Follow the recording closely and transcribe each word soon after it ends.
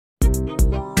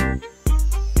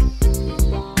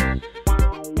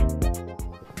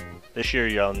This year,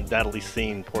 you'll undoubtedly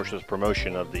seen Porsche's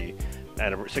promotion of the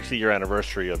 60-year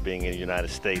anniversary of being in the United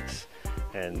States.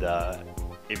 And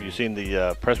if you've seen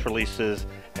the press releases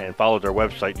and followed their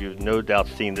website, you've no doubt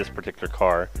seen this particular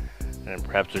car. And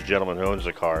perhaps this gentleman who owns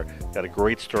the car got a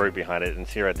great story behind it. And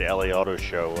it's here at the LA Auto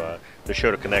Show to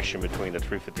show the connection between the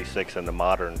 356 and the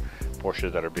modern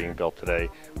Porsches that are being built today.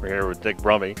 We're here with Dick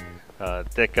Brumme.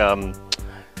 Dick,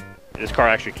 this car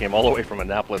actually came all the way from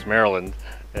Annapolis, Maryland,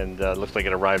 and looks like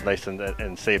it arrived nice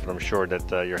and safe, and I'm sure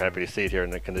that you're happy to see it here in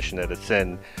the condition that it's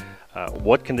in.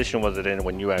 What condition was it in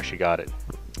when you actually got it?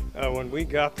 When we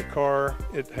got the car,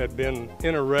 it had been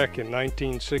in a wreck in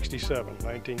 1967,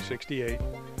 1968,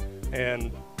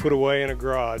 and put away in a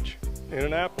garage in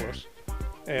Annapolis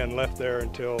and left there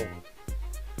until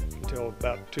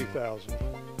about 2000,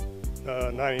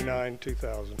 99,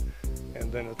 2000.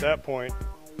 And then at that point,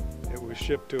 it was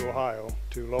shipped to Ohio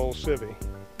to Lowell Civey,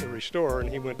 the restorer, and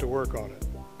he went to work on it.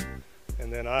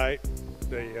 And then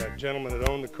the gentleman that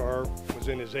owned the car was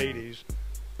in his 80s,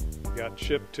 got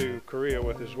shipped to Korea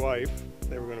with his wife.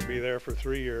 They were going to be there for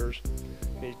 3 years.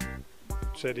 He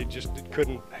said he just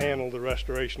couldn't handle the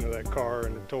restoration of that car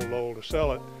and told Lowell to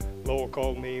sell it. Lowell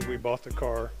called me, we bought the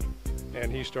car,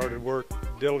 and he started work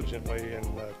diligently in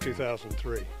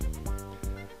 2003.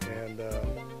 And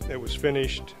it was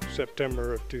finished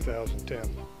September of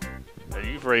 2010.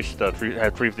 You've raced, had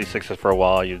 356s for a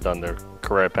while. You've done the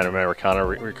Carrera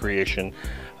Panamericana recreation.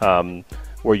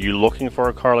 Were you looking for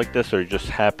a car like this, or you just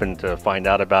happened to find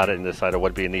out about it and decided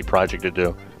what would be a neat project to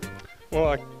do? Well,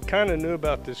 I kind of knew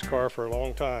about this car for a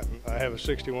long time. I have a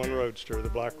 61 Roadster, the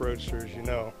black Roadster, as you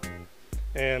know.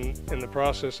 And in the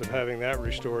process of having that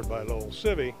restored by Lowell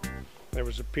Civey, there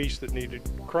was a piece that needed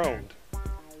chromed.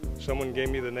 Someone gave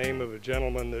me the name of a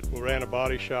gentleman that ran a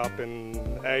body shop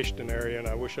in Ashton area, and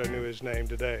I wish I knew his name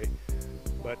today.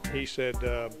 But he said,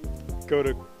 go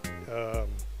to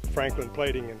Franklin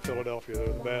Plating in Philadelphia, they're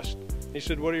the best. He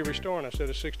said, what are you restoring? I said,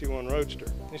 a 61 Roadster.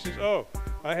 He says, oh,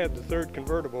 I had the third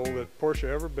convertible that Porsche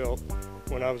ever built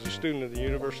when I was a student at the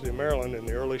University of Maryland in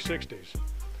the early 60s.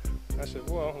 I said,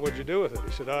 well, what'd you do with it?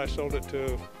 He said, I sold it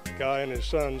to a guy and his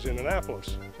sons in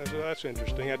Annapolis. I said, that's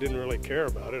interesting. I didn't really care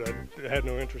about it. I had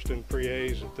no interest in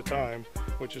Pre-A's at the time,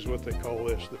 which is what they call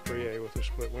this, the Pre-A with a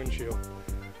split windshield.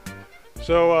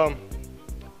 So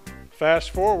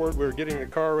fast forward, we were getting the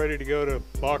car ready to go to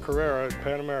La Carrera in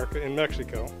Pan America in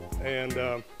Mexico. And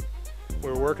we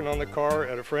were working on the car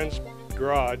at a friend's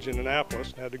garage in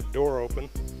Annapolis, had the door open.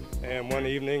 And one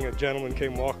evening, a gentleman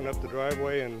came walking up the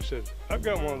driveway and said, I've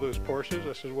got one of those Porsches.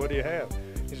 I said, what do you have?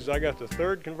 He says, I got the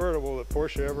third convertible that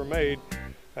Porsche ever made.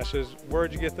 I says,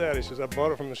 where'd you get that? He says, I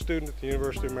bought it from a student at the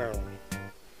University of Maryland.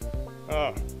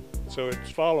 Ah, so it's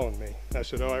following me. I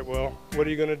said, all right, well, what are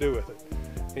you going to do with it?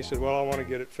 He said, well, I want to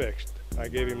get it fixed. I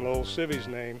gave him Lowell Civey's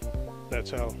name.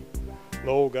 That's how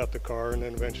Lowell got the car, and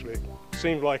then eventually it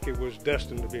seemed like it was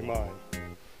destined to be mine.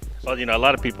 Well, you know, a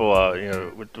lot of people,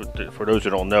 for those who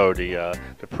don't know, the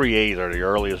Pre-A's are the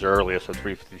earliest of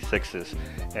 356s,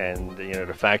 and you know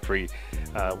the factory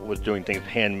was doing things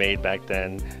handmade back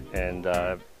then, and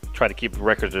try to keep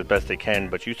records as best they can.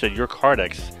 But you said your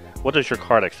Cardex. What does your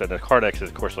Cardex say? The Cardex is,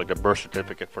 of course, like the birth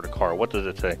certificate for the car. What does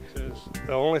it say? It says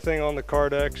the only thing on the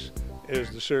Cardex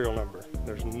is the serial number.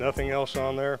 There's nothing else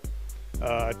on there.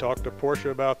 I talked to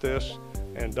Porsche about this.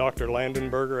 And Dr.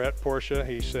 Landenberger at Porsche,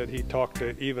 he said he talked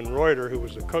to Even Reuter, who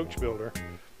was the coach builder,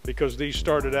 because these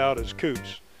started out as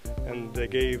coupes. And they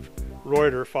gave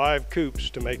Reuter 5 coupes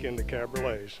to make into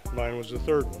cabriolets. Mine was the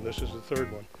third one. This is the third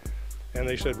one. And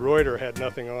they said Reuter had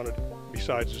nothing on it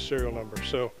besides the serial number.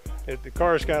 So the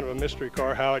car is kind of a mystery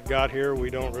car. How it got here, we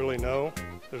don't really know.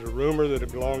 There's a rumor that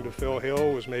it belonged to Phil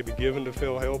Hill, was maybe given to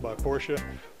Phil Hill by Porsche.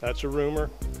 That's a rumor.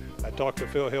 I talked to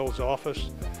Phil Hill's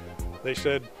office. They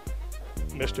said,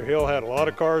 Mr. Hill had a lot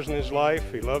of cars in his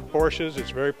life. He loved Porsches.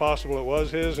 It's very possible it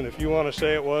was his, and if you want to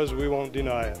say it was, we won't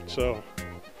deny it. So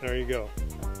there you go.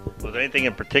 Was there anything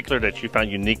in particular that you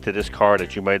found unique to this car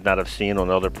that you might not have seen on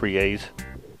other Pre-A's?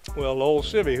 Well, Lowell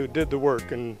Civey, who did the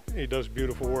work, and he does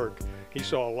beautiful work, he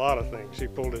saw a lot of things. He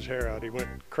pulled his hair out. He went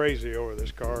crazy over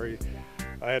this car.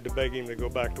 I had to beg him to go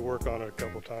back to work on it a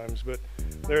couple times. But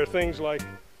there are things like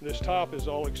this top is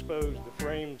all exposed. The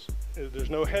frames, there's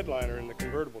no headliner in the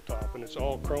convertible top, and it's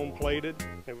all chrome plated.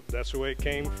 That's the way it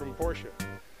came from Porsche.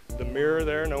 The mirror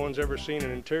there, no one's ever seen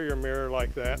an interior mirror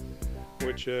like that,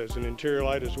 which is an interior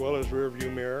light as well as rear view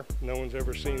mirror. No one's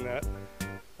ever seen that.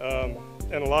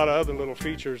 And a lot of other little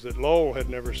features that Lowell had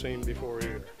never seen before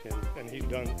either. And he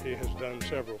has done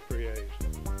several Pre-A's.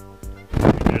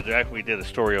 We did a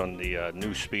story on the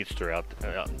new Speedster out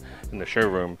in the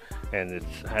showroom, and it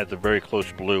has a very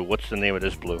close blue. What's the name of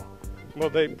this blue? Well,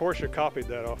 Porsche copied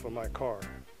that off of my car.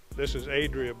 This is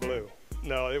Adria Blue.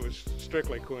 No, it was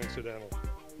strictly coincidental.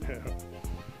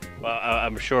 Well,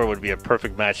 I'm sure it would be a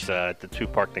perfect match the two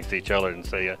park next to each other and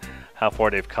say how far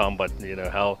they've come, but you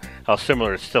know how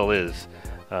similar it still is.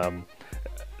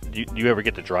 Do you ever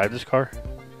get to drive this car?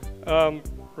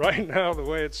 Right now, the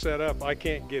way it's set up, I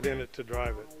can't get in it to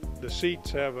drive it. The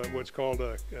seats have what's called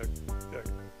a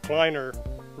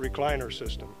recliner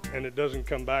system, and it doesn't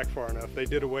come back far enough. They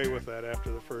did away with that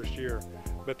after the first year,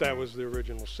 but that was the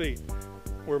original seat.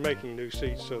 We're making new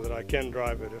seats so that I can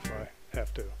drive it if I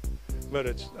have to, but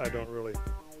I don't really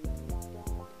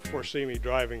foresee me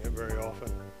driving it very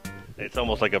often. It's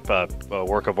almost like a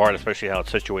work of art, especially how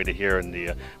it's situated here in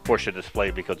the Porsche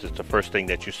display, because it's the first thing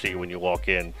that you see when you walk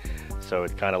in. So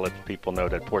it kind of lets people know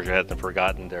that Porsche hasn't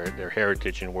forgotten their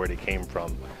heritage and where they came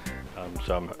from.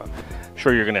 So I'm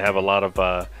sure you're going to have a lot of,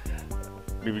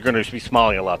 you're going to be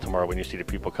smiling a lot tomorrow when you see the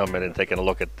people come in and taking a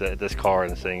look at this car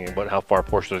and saying how far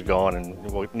Porsche has gone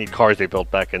and what neat cars they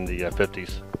built back in the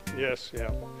 50s. Yes,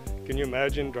 yeah. Can you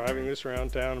imagine driving this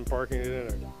around town and parking it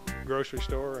in a grocery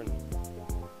store and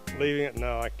leaving it?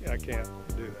 No, I can't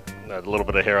do that. A little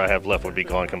bit of hair I have left would be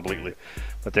gone completely.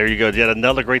 But there you go. Yet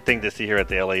another great thing to see here at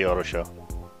the LA Auto Show.